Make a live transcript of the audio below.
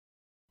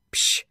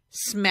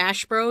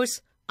Smash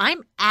Bros.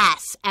 I'm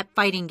ass at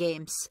fighting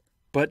games.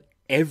 But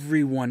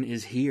everyone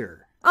is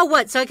here. Oh,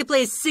 what? So I could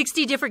play as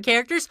 60 different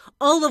characters,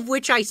 all of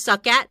which I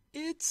suck at?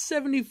 It's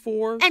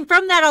 74. And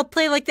from that, I'll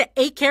play like the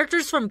 8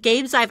 characters from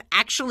games I've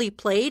actually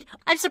played.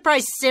 I'm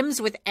surprised Sims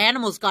with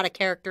Animals got a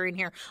character in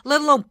here,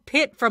 let alone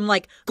Pit from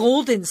like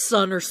Golden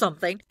Sun or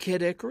something.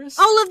 Kid Icarus?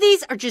 All of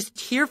these are just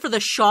here for the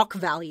shock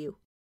value.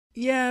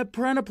 Yeah,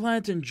 Piranha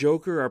Plant and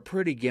Joker are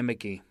pretty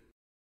gimmicky.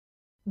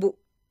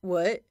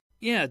 What?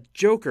 Yeah,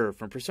 Joker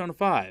from Persona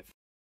 5.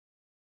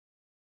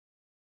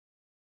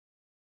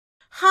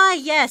 Hi,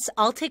 yes,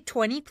 I'll take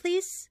 20,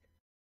 please.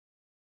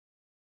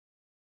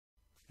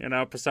 You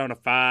know, Persona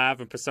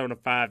 5 and Persona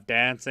 5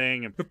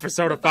 Dancing and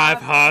Persona 5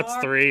 Hearts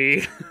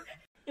 3.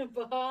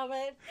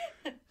 Bahamut.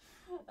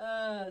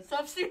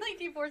 Stop stealing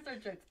T4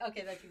 search jokes.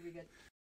 Okay, that could be good.